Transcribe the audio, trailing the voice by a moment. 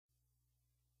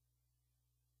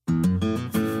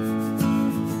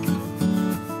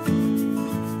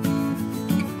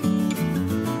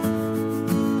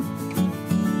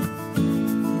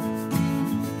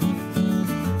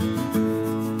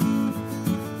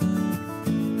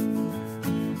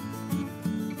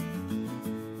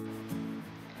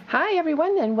Hi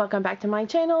everyone, and welcome back to my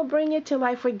channel, Bring It to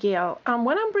Life with Gail.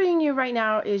 What I'm bringing you right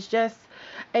now is just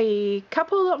a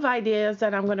couple of ideas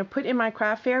that I'm going to put in my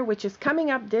craft fair, which is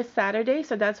coming up this Saturday,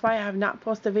 so that's why I have not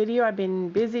posted a video. I've been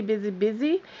busy.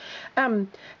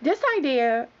 This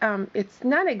idea, it's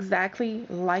not exactly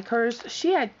like hers.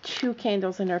 She had 2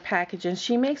 candles in her package, and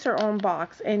she makes her own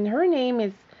box, and her name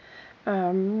is,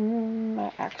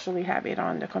 I actually have it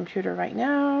on the computer right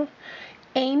now.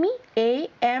 Ame,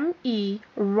 A-M-E,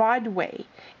 Rodway,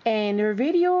 and her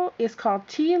video is called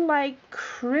Tea Like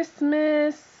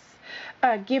Christmas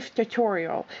Gift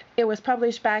Tutorial. It was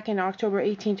published back in October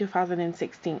 18,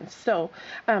 2016. So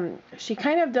she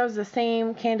kind of does the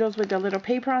same candles with the little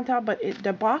paper on top, but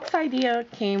the box idea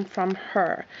came from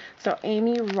her. So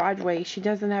Ame Rodway, she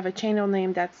doesn't have a channel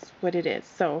name, that's what it is.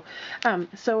 So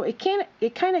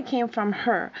it kind of came from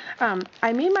her.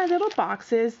 I made my little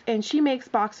boxes, and she makes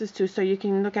boxes too, so you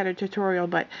can look at her tutorial,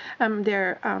 but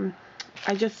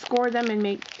I just score them and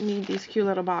make me these cute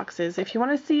little boxes. If you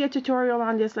want to see a tutorial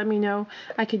on this, let me know.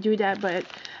 I could do that, but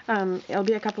it'll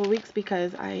be a couple of weeks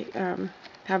because I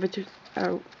have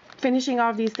finishing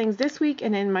off these things this week,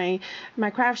 and then my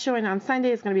craft show, and on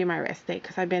Sunday is going to be my rest day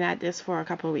because I've been at this for a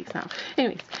couple of weeks now.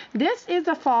 Anyways, this is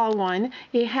a fall one.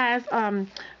 It has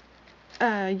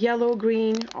yellow,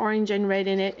 green, orange, and red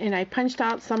in it, and I punched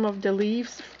out some of the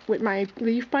leaves with my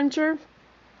leaf puncher.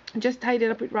 Just tied it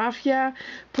up with raffia,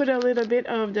 put a little bit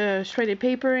of the shredded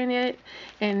paper in it,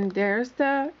 and there's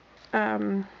the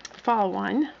fall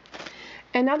one.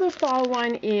 Another fall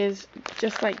one is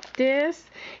just like this.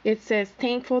 It says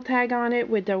thankful tag on it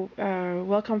with the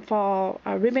welcome fall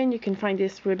ribbon. You can find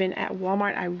this ribbon at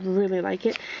Walmart. I really like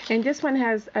it. And this one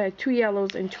has 2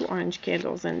 yellows and 2 orange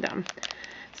candles in them.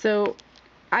 So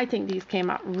I think these came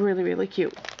out really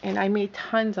cute, and I made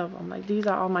tons of them. Like, these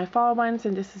are all my fall ones,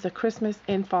 and this is a Christmas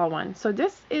and fall one. So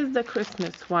this is the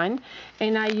Christmas one,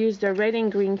 and I used the red and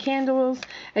green candles.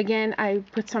 Again, I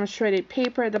put some shredded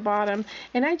paper at the bottom,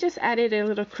 and I just added a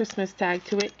little Christmas tag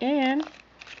to it and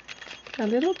a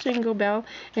little jingle bell,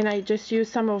 and I just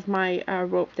used some of my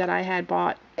rope that I had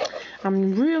bought.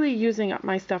 I'm really using up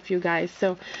my stuff, you guys.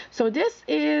 So this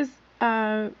is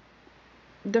the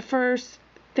first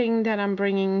thing that I'm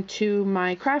bringing to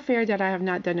my craft fair that I have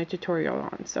not done a tutorial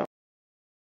on. So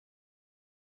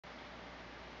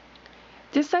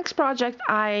this next project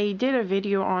I did a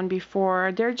video on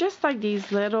before. They're just like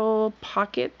these little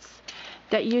pockets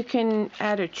that you can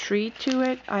add a treat to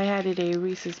it. I added a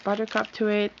Reese's Buttercup to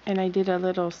it, and I did a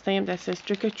little stamp that says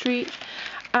trick or treat.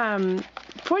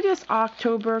 For this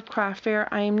October craft fair,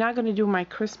 I am not going to do my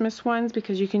Christmas ones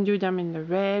because you can do them in the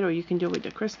red, or you can do it with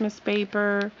the Christmas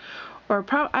paper, or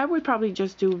I would probably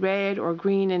just do red or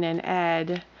green and then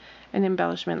add an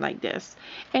embellishment like this.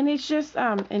 And it's just,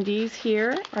 and these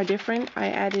here are different. I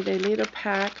added a little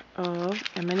pack of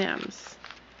M&Ms.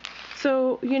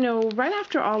 So, you know, right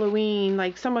after Halloween,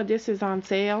 like, some of this is on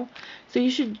sale. So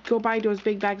you should go buy those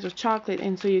big bags of chocolate,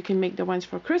 and so you can make the ones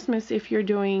for Christmas if you're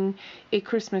doing a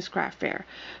Christmas craft fair.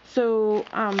 So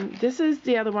this is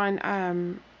the other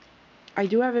one. I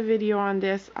do have a video on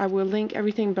this. I will link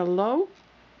everything below,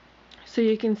 so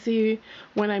you can see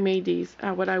when I made these.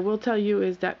 What I will tell you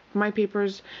is that my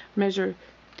papers measure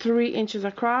 3 inches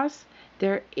across.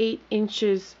 They're 8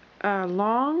 inches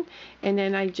long, and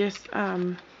then I just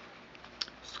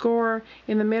score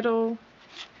in the middle,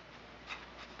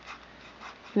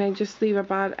 and I just leave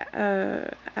about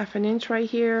half an inch right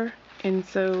here. And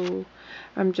so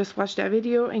just watch that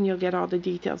video and you'll get all the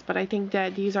details. But I think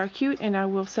that these are cute, and I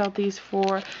will sell these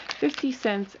for 50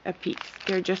 cents a piece.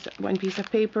 They're just 1 piece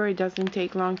of paper. It doesn't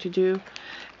take long to do.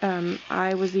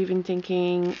 I was even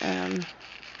thinking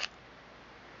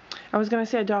I was going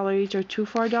to say $1 each or 2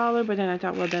 for $1, but then I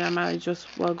thought, well, then I might just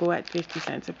well go at 50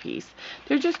 cents a piece.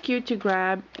 They're just cute to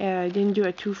grab. I didn't do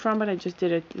a 2 from, but I just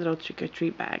did a little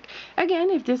trick-or-treat bag. Again,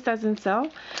 if this doesn't sell,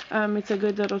 it's a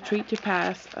good little treat to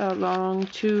pass along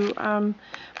to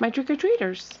my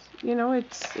trick-or-treaters. You know,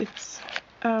 it's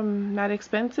not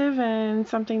expensive and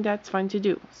something that's fun to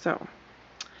do. So,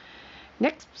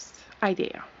 next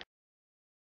idea.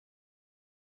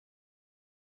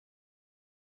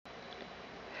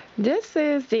 This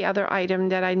is the other item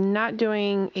that I'm not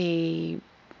doing a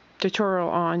tutorial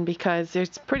on because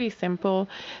it's pretty simple.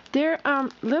 They're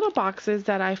little boxes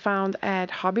that I found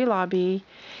at Hobby Lobby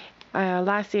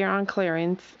last year on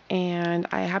clearance, and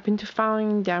I happened to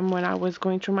find them when I was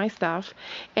going through my stuff,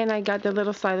 and I got the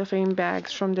little cellophane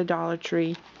bags from the Dollar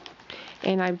Tree.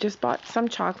 And I've just bought some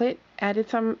chocolate, added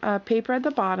some paper at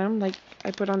the bottom, like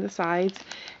I put on the sides,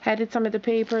 added some of the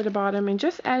paper at the bottom, and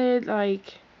just added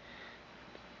like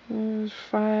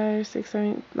 5, 6,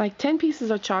 7, like 10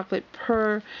 pieces of chocolate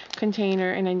per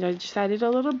container, and then I just added a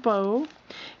little bow.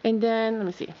 And then let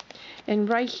me see, and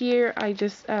right here I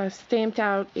just stamped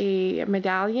out a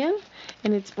medallion,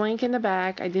 and it's blank in the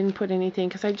back. I didn't put anything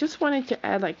because I just wanted to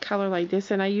add like color like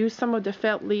this, and I used some of the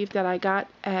felt leaf that I got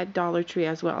at Dollar Tree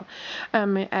as well.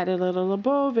 I added a little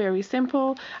bow, very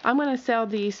simple. I'm gonna sell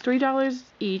these $3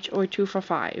 each or 2 for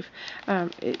 $5.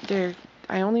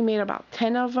 I only made about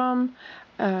 10 of them.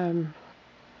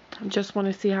 Just want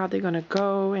to see how they're gonna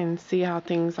go and see how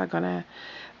things are gonna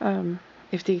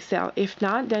if they sell. If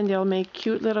not, then they'll make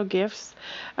cute little gifts,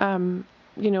 you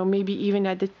know, maybe even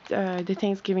at the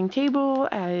Thanksgiving table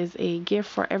as a gift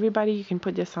for everybody. You can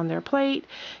put this on their plate.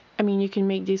 I mean, you can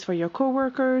make these for your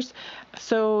coworkers,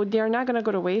 so they're not gonna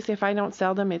go to waste. If I don't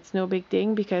sell them, it's no big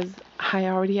thing because I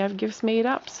already have gifts made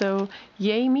up, so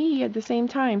yay me at the same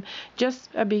time. Just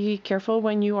be careful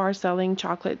when you are selling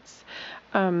chocolates,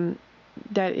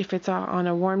 that if it's on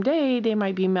a warm day, they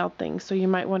might be melting, so you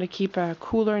might want to keep a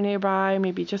cooler nearby.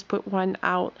 Maybe just put one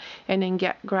out and then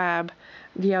grab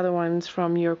the other ones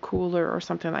from your cooler or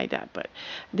something like that. But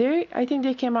I think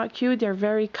they came out cute. They're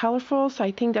very colorful, so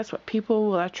I think that's what people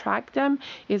will attract them,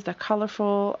 is the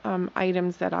colorful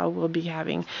items that I will be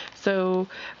having. So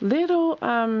little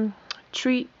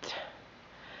treat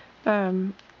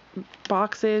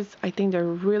boxes. I think they're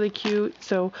really cute,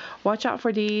 so watch out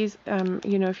for these.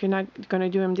 You know, if you're not going to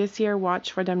do them this year,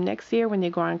 watch for them next year when they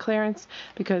go on clearance,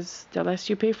 because the less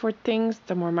you pay for things,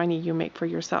 the more money you make for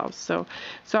yourselves. So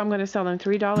I'm going to sell them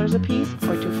 $3 a piece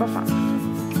or 2 for $5.